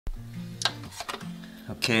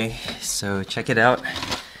Okay, so check it out.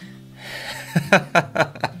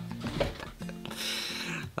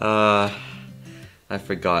 I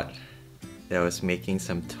forgot that I was making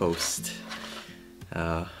some toast.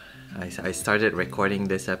 I started recording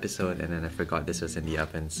this episode and then I forgot this was in the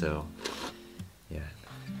oven, so yeah.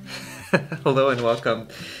 Hello and welcome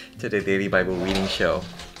to the Daily Bible Reading Show.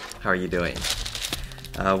 How are you doing?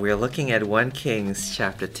 We're looking at 1 Kings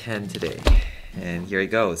chapter 10 today. And here it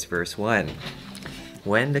goes, verse 1.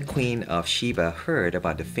 When the queen of Sheba heard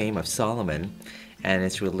about the fame of Solomon and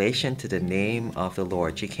its relation to the name of the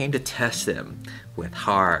Lord, she came to test him with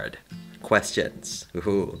hard questions.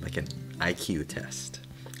 Ooh, like an IQ test.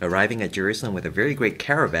 Arriving at Jerusalem with a very great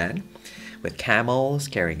caravan, with camels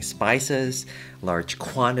carrying spices, large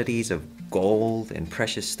quantities of gold and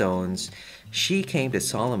precious stones, she came to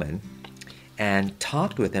Solomon and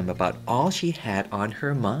talked with him about all she had on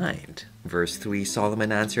her mind. Verse 3,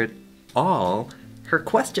 Solomon answered all her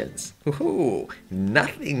questions. Ooh,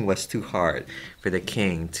 nothing was too hard for the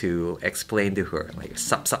king to explain to her. Like,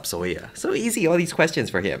 sup, soya. So easy, all these questions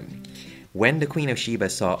for him. When the queen of Sheba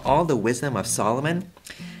saw all the wisdom of Solomon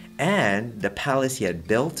and the palace he had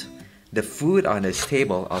built, the food on his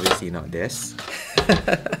table, obviously not this,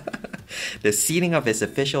 the seating of his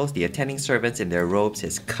officials, the attending servants in their robes,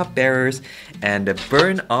 his cupbearers, and the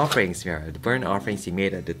burnt offerings he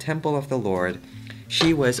made at the temple of the Lord,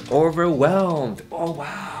 she was overwhelmed. Oh,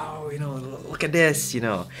 wow, look at this,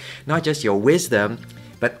 not just your wisdom,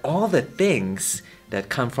 but all the things that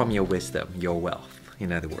come from your wisdom, your wealth,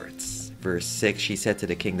 in other words. Verse 6, she said to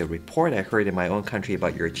the king, the report I heard in my own country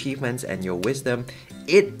about your achievements and your wisdom,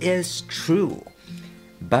 it is true.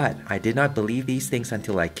 But I did not believe these things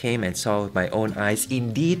until I came and saw with my own eyes.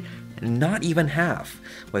 Indeed, not even half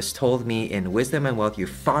was told me. In wisdom and wealth you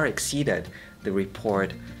far exceeded the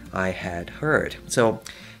report I had heard. So,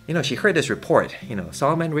 she heard this report.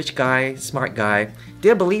 Solomon, rich guy, smart guy,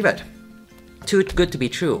 didn't believe it. Too good to be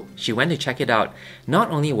true. She went to check it out.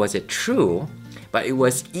 Not only was it true, but it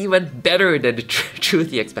was even better than the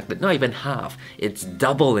truth he expected. Not even half. It's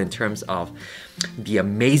double in terms of the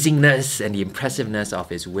amazingness and the impressiveness of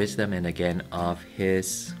his wisdom and again of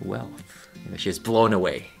his wealth. She's blown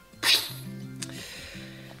away.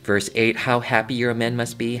 Verse 8, how happy your men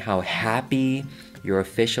must be, how happy your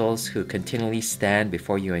officials who continually stand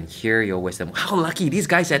before you and hear your wisdom. How lucky these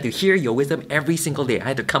guys had to hear your wisdom every single day. I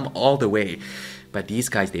had to come all the way. But these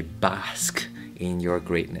guys, they bask in your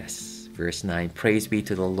greatness. Verse 9, praise be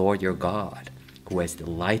to the Lord your God, who has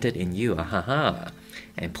delighted in you,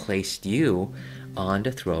 and placed you on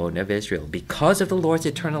the throne of Israel. Because of the Lord's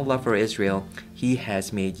eternal love for Israel, he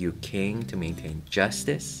has made you king to maintain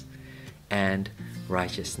justice and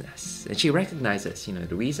righteousness. And she recognizes,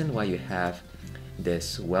 the reason why you have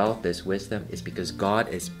this wealth, this wisdom, is because God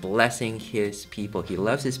is blessing his people. He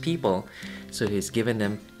loves his people, so he's given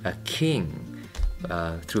them a king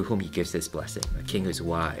through whom he gives this blessing, a king who's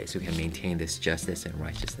wise, who can maintain this justice and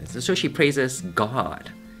righteousness. And so she praises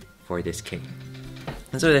God for this king.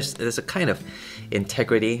 And so there's a kind of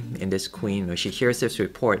integrity in this queen. She hears this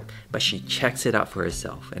report, but she checks it out for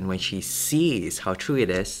herself. And when she sees how true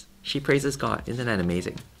it is, she praises God. Isn't that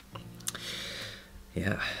amazing?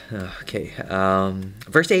 Yeah. Okay.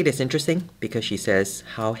 Verse 8 is interesting because she says,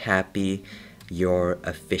 how happy your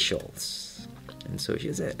officials. And so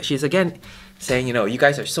she's again saying, you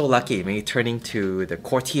guys are so lucky. Maybe turning to the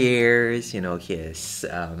courtiers, his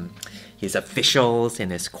officials in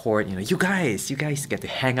his court. You guys get to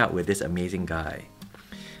hang out with this amazing guy.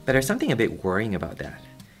 But there's something a bit worrying about that,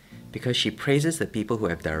 because she praises the people who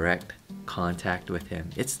have direct contact with him.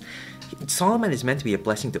 Solomon is meant to be a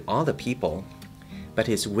blessing to all the people, but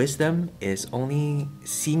his wisdom is only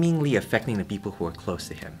seemingly affecting the people who are close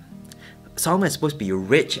to him. Solomon is supposed to be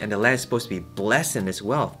rich and the land is supposed to be blessed in his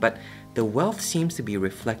wealth, but the wealth seems to be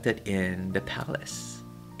reflected in the palace,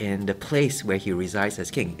 in the place where he resides as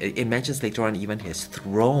king. It mentions later on even his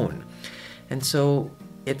throne. And so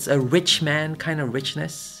it's a rich man kind of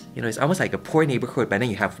richness. It's almost like a poor neighborhood, but then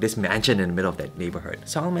you have this mansion in the middle of that neighborhood.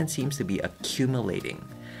 Solomon seems to be accumulating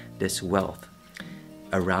this wealth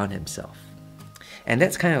around himself. And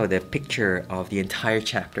that's kind of the picture of the entire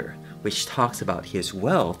chapter, which talks about his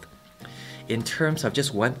wealth in terms of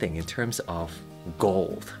just one thing, in terms of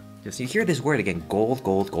gold. So you hear this word again, gold.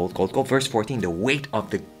 Verse 14, the weight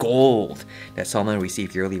of the gold that Solomon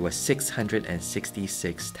received yearly was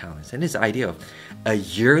 666 talents. And this idea of a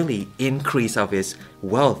yearly increase of his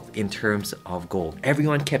wealth in terms of gold.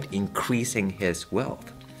 Everyone kept increasing his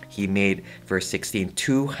wealth. He made, verse 16,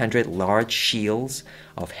 200 large shields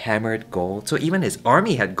of hammered gold. So even his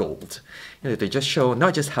army had gold. To just show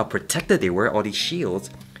not just how protected they were, all these shields,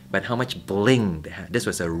 but how much bling they had. This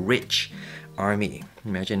was a rich army.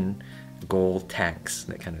 Imagine gold tanks,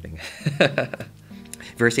 that kind of thing.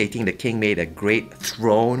 Verse 18, the king made a great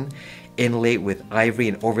throne inlaid with ivory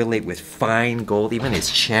and overlaid with fine gold. Even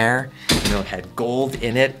his chair, had gold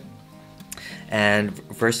in it. And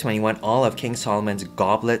verse 21, all of King Solomon's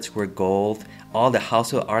goblets were gold. All the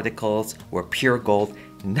household articles were pure gold.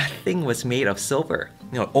 Nothing was made of silver.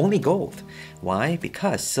 Only gold. Why?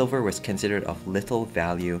 Because silver was considered of little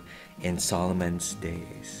value in Solomon's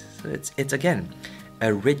days. So it's again,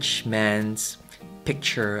 a rich man's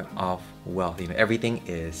picture of wealth. Everything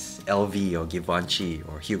is LV or Givenchy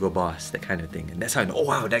or Hugo Boss, that kind of thing. And that's how oh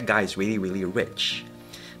wow, that guy is really, really rich.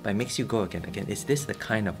 But it makes you go again, is this the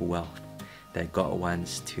kind of wealth that God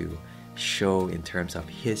wants to show in terms of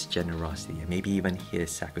his generosity and maybe even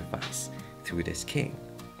his sacrifice through this king?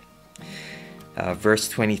 Verse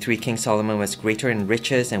 23, King Solomon was greater in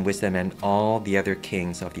riches and wisdom than all the other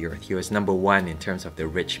kings of the earth. He was number one in terms of the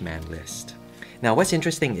rich man list. Now what's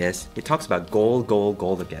interesting is, it talks about gold, gold,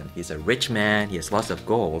 gold again. He's a rich man, he has lots of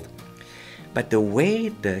gold. But the way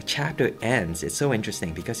the chapter ends is so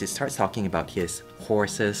interesting because it starts talking about his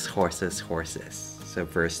horses, horses, horses. So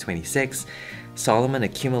verse 26, Solomon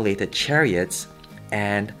accumulated chariots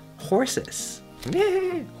and horses.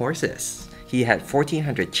 Yay, horses. He had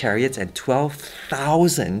 1,400 chariots and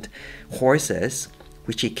 12,000 horses,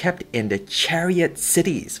 which he kept in the chariot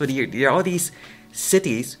cities. So there are all these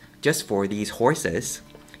cities just for these horses,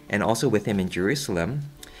 and also with him in Jerusalem.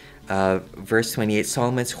 Verse 28,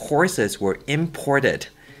 Solomon's horses were imported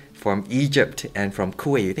from Egypt and from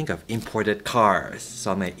Kuwait. You think of imported cars.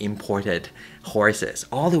 Solomon imported horses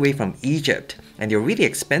all the way from Egypt. And they're really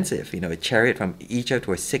expensive. A chariot from Egypt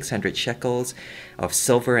was 600 shekels of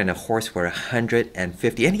silver and a horse were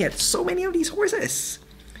 150. And he had so many of these horses.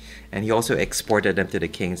 And he also exported them to the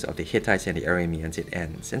kings of the Hittites and the Arameans, it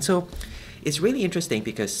ends. And so it's really interesting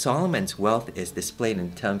because Solomon's wealth is displayed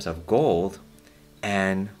in terms of gold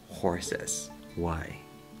and horses. Why?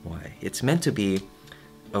 It's meant to be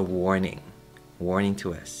a warning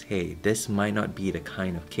to us. Hey, this might not be the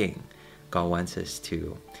kind of king God wants us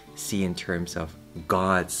to see in terms of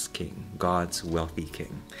God's king, God's wealthy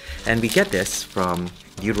king. And we get this from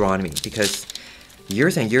Deuteronomy because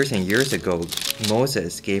years and years and years ago,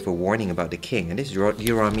 Moses gave a warning about the king. And this is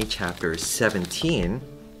Deuteronomy chapter 17.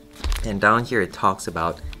 And down here it talks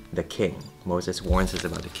about the king. Moses warns us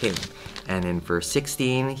about the king. And in verse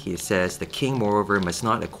 16, he says, the king, moreover, must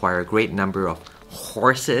not acquire a great number of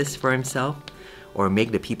horses for himself, or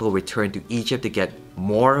make the people return to Egypt to get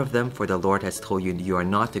more of them, for the Lord has told you, you are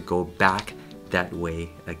not to go back that way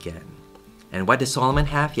again. And what does Solomon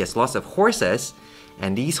have? He has lots of horses,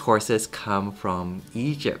 and these horses come from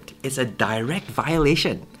Egypt. It's a direct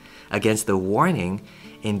violation against the warning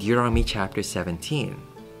in Deuteronomy chapter 17.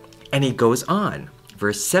 And it goes on.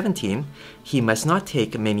 Verse 17, he must not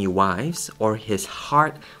take many wives, or his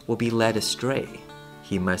heart will be led astray.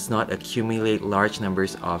 He must not accumulate large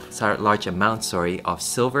amounts of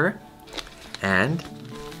silver and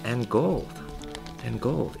gold.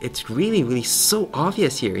 It's really, really so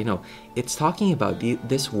obvious here. It's talking about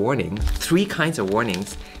this warning, three kinds of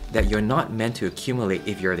warnings that you're not meant to accumulate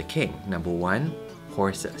if you're the king. Number one,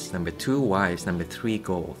 horses. Number two, wives. Number three,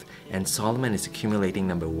 gold. And Solomon is accumulating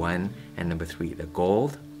number one and number three, the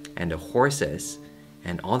gold and the horses,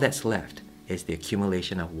 and all that's left is the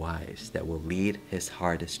accumulation of wives that will lead his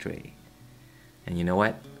heart astray. And you know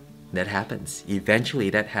what? That happens. Eventually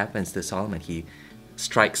that happens to Solomon. He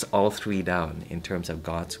strikes all three down in terms of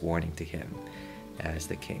God's warning to him as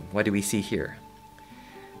the king. What do we see here?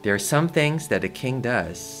 There are some things that the king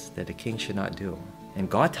does that the king should not do. And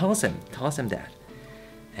God tells him that.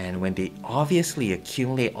 And when they obviously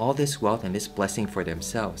accumulate all this wealth and this blessing for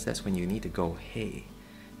themselves, that's when you need to go, hey,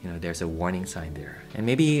 there's a warning sign there. And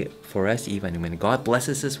maybe for us even, when God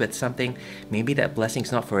blesses us with something, maybe that blessing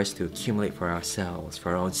is not for us to accumulate for ourselves, for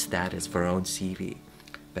our own status, for our own CV,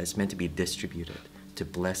 but it's meant to be distributed to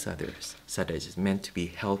bless others, so that it's meant to be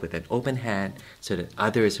held with an open hand so that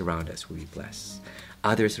others around us will be blessed.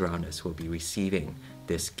 Others around us will be receiving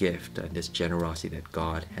this gift and this generosity that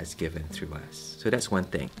God has given through us. So that's one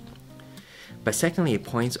thing. But secondly, it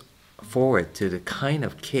points forward to the kind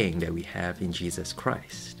of king that we have in Jesus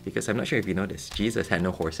Christ. Because I'm not sure if you noticed, Jesus had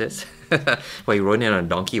no horses. Well, he rode in on a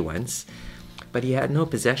donkey once. But he had no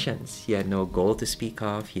possessions. He had no gold to speak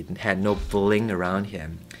of. He had no bling around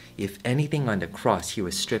him. If anything, on the cross, he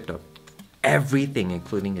was stripped of everything,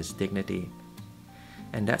 including his dignity.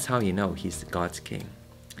 And that's how you know he's God's king.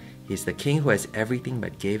 He's the king who has everything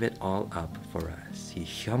but gave it all up for us. He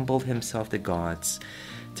humbled himself to God's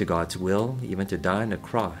will, even to die on the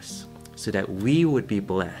cross, so that we would be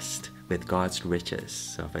blessed with God's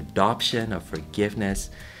riches of adoption, of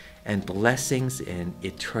forgiveness, and blessings in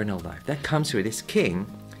eternal life. That comes through this King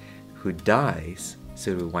who dies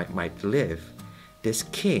so that we might live, this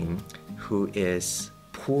King who is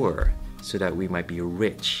poor so that we might be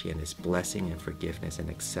rich in his blessing and forgiveness and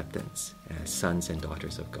acceptance as sons and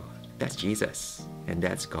daughters of God. That's Jesus, and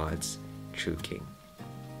that's God's true King.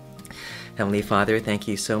 Heavenly Father, thank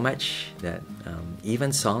you so much that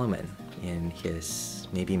even Solomon, in his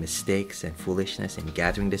maybe mistakes and foolishness in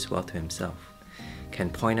gathering this wealth to himself,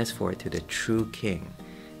 can point us forward to the true King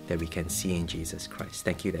that we can see in Jesus Christ.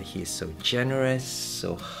 Thank you that he is so generous,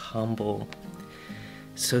 so humble,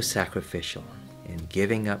 so sacrificial in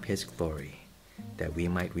giving up his glory that we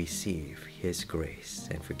might receive his grace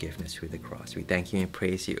and forgiveness through the cross. We thank you and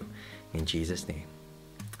praise you in Jesus' name.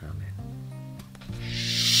 Amen.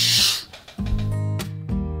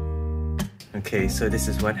 Okay, so this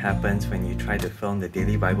is what happens when you try to film the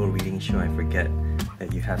Daily Bible Reading Show and forget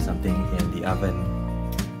that you have something in the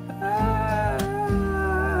oven.